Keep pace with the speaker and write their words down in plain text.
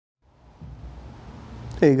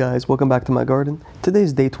Hey guys, welcome back to my garden.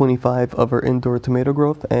 Today's day 25 of our indoor tomato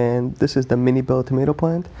growth, and this is the mini bell tomato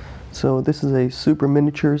plant. So this is a super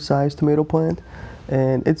miniature sized tomato plant,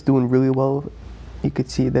 and it's doing really well. You could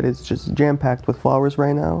see that it's just jam-packed with flowers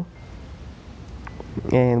right now.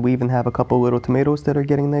 And we even have a couple little tomatoes that are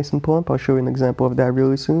getting nice and plump. I'll show you an example of that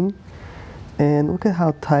really soon. And look at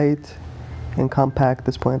how tight and compact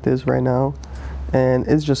this plant is right now. And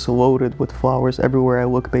it's just loaded with flowers everywhere I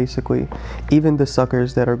look, basically. Even the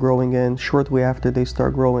suckers that are growing in, shortly after they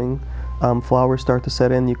start growing, flowers start to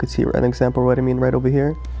set in. You could see an example of what I mean right over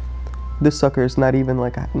here. This sucker is not even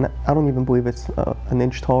like, I don't even believe it's an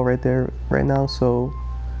inch tall right there right now, so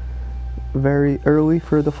very early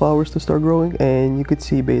for the flowers to start growing. And you could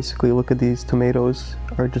see basically, look at these tomatoes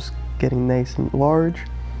are just getting nice and large.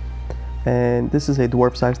 And this is a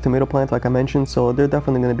dwarf sized tomato plant, like I mentioned, so they're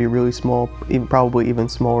definitely going to be really small, probably even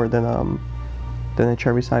smaller than a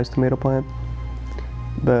cherry sized tomato plant.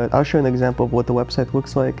 But I'll show you an example of what the website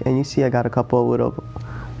looks like. And you see I got a couple of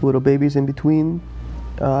little babies in between.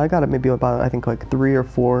 I got maybe about, I think, like 3 or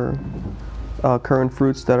 4 current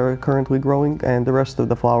fruits that are currently growing, and the rest of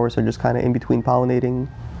the flowers are just kind of in between pollinating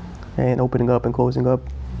and opening up and closing up.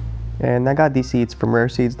 And I got these seeds from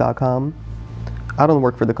rareseeds.com. I don't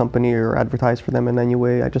work for the company or advertise for them in any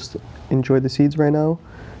way. I just enjoy the seeds right now.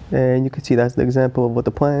 And you can see that's the example of what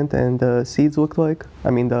the plant and the seeds look like.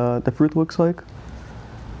 I mean, the fruit looks like.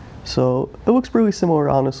 So it looks really similar,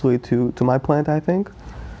 honestly, to my plant, I think.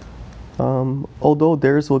 Although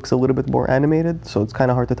theirs looks a little bit more animated, so it's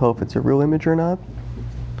kind of hard to tell if it's a real image or not.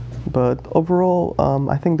 But overall,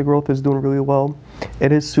 I think the growth is doing really well.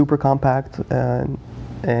 It is super compact and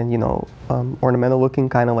you know, ornamental looking,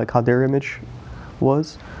 kind of like how their image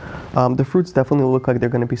was. The fruits definitely look like they're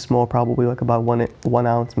going to be small, probably like about 1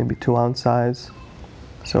 ounce, maybe 2 ounce size.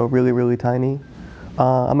 So really tiny.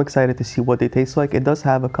 I'm excited to see what they taste like. It does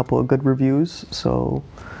have a couple of good reviews, so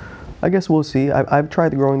I guess we'll see. I've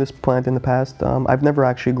tried growing this plant in the past. I've never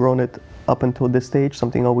actually grown it up until this stage.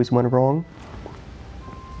 Something always went wrong.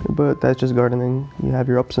 But that's just gardening. You have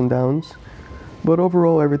your ups and downs. But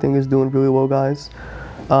overall, everything is doing really well, guys.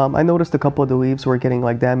 I noticed a couple of the leaves were getting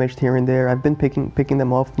like damaged here and there. I've been picking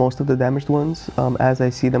them off, most of the damaged ones, as I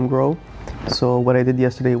see them grow. So what I did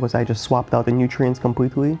yesterday was I just swapped out the nutrients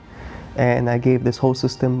completely, and I gave this whole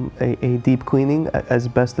system a deep cleaning as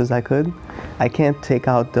best as I could. I can't take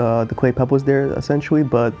out the clay pebbles there essentially,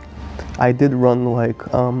 but I did run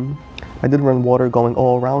water going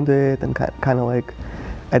all around it and kind of like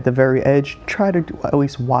at the very edge, try to at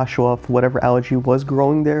least wash off whatever algae was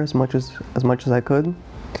growing there as much as I could.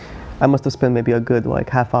 I must have spent maybe a good like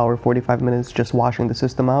half hour, 45 minutes just washing the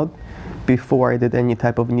system out before I did any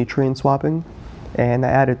type of nutrient swapping. And I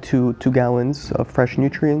added 2 gallons of fresh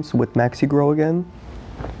nutrients with Maxi Grow again.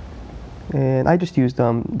 And I just used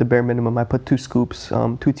the bare minimum. I put 2 scoops,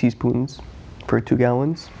 2 teaspoons for 2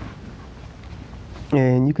 gallons.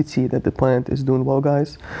 And you could see that the plant is doing well,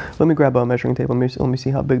 guys. Let me grab a measuring tape. Let me see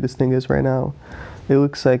how big this thing is right now. It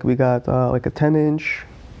looks like we got like a 10-inch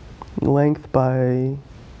length by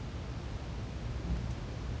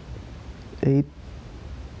 8,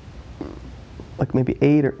 like maybe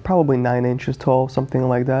 8 or probably 9 inches tall, something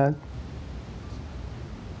like that.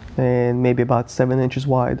 And maybe about 7 inches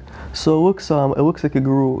wide. So it looks like it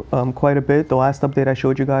grew quite a bit. The last update I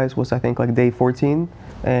showed you guys was, I think, like day 14,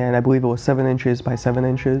 and I believe it was 7 inches by 7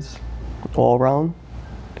 inches all around.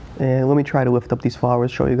 And let me try to lift up these flowers,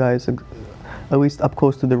 show you guys at least up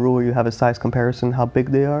close to the ruler. You have a size comparison how big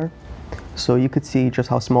they are. So you could see just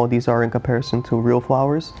how small these are in comparison to real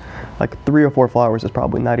flowers. Like 3 or 4 flowers is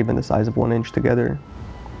probably not even the size of 1 inch together.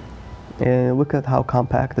 And look at how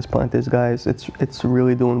compact this plant is, guys. It's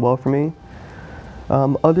really doing well for me.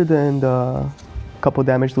 Other than the couple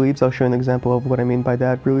damaged leaves, I'll show you an example of what I mean by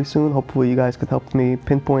that really soon. Hopefully you guys could help me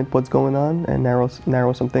pinpoint what's going on and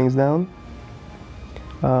narrow some things down.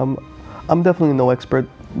 I'm definitely no expert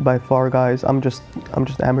by far, guys. I'm just an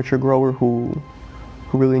amateur grower who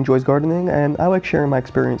really enjoys gardening, and I like sharing my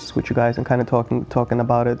experiences with you guys and kind of talking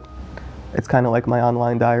about it. It's kind of like my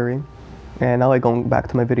online diary. And I like going back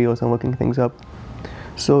to my videos and looking things up.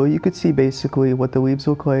 So you could see basically what the leaves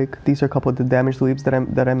look like. These are a couple of the damaged leaves that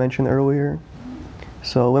I mentioned earlier.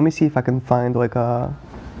 So let me see if I can find like a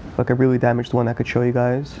really damaged one I could show you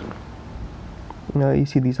guys. You know, you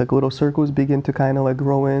see these like little circles begin to kind of like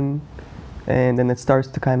grow in, and then it starts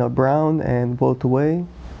to kind of brown and wilt away.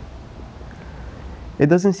 It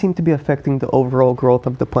doesn't seem to be affecting the overall growth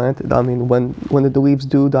of the plant. I mean, when the leaves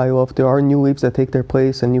do die off, there are new leaves that take their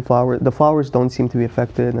place and new flowers. The flowers don't seem to be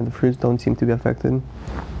affected and the fruits don't seem to be affected,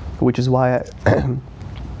 which is why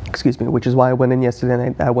excuse me, which is why I went in yesterday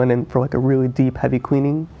and I went in for like a really deep, heavy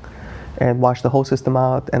cleaning and washed the whole system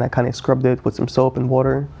out, and I kind of scrubbed it with some soap and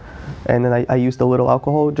water, and then I used a little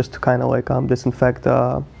alcohol just to kind of like disinfect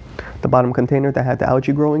the bottom container that had the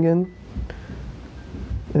algae growing in.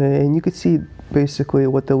 And you could see basically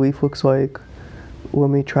what the leaf looks like. Let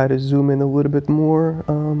me try to zoom in a little bit more.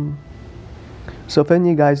 So if any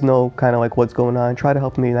of you guys know kind of like what's going on, try to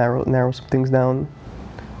help me narrow some things down.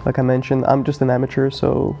 Like I mentioned, I'm just an amateur,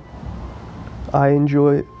 so I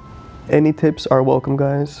enjoy any tips are welcome,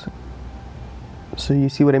 guys. So you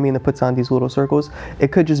see what I mean? It puts on these little circles.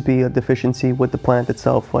 It could just be a deficiency with the plant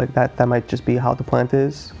itself, like that might just be how the plant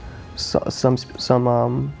is. So,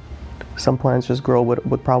 some plants just grow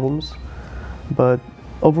with problems, but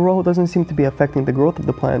overall it doesn't seem to be affecting the growth of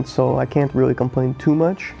the plant, so I can't really complain too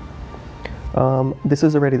much. This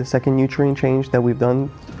is already the second nutrient change that we've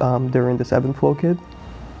done during this ebb and flow kit.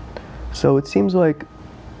 So it seems like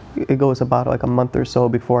it goes about like a month or so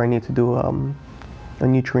before I need to do a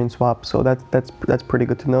nutrient swap. So that's pretty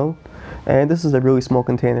good to know. And this is a really small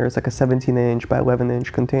container. It's like a 17-inch by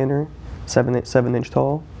 11-inch container, 7-inch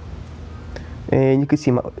tall. And you can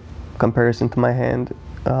see my comparison to my hand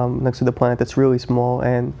next to the plant. That's really small,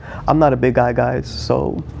 and I'm not a big guy, guys,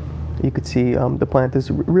 so you could see the plant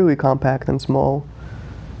is really compact and small.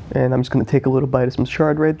 And I'm just going to take a little bite of some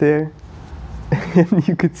chard right there. And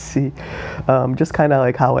you could see just kind of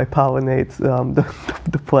like how I pollinate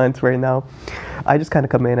the plants right now. I just kind of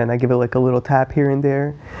come in and I give it like a little tap here and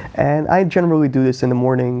there. And I generally do this in the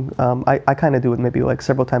morning. I kind of do it maybe like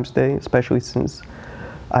several times a day, especially since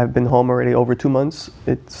I've been home already over 2 months.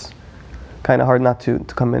 It's kind of hard not to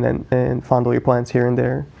come in and fondle your plants here and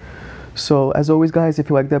there. So as always, guys, if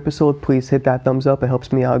you liked the episode, please hit that thumbs up. It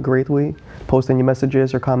helps me out greatly. Post any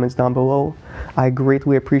messages or comments down below. I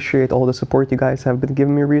greatly appreciate all the support you guys have been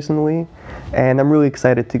giving me recently, and I'm really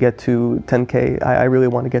excited to get to 10K. I really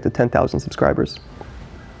want to get to 10,000 subscribers.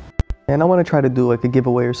 And I want to try to do like a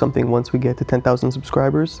giveaway or something once we get to 10,000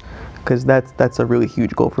 subscribers, because that's a really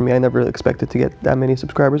huge goal for me. I never expected to get that many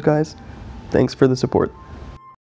subscribers, guys. Thanks for the support.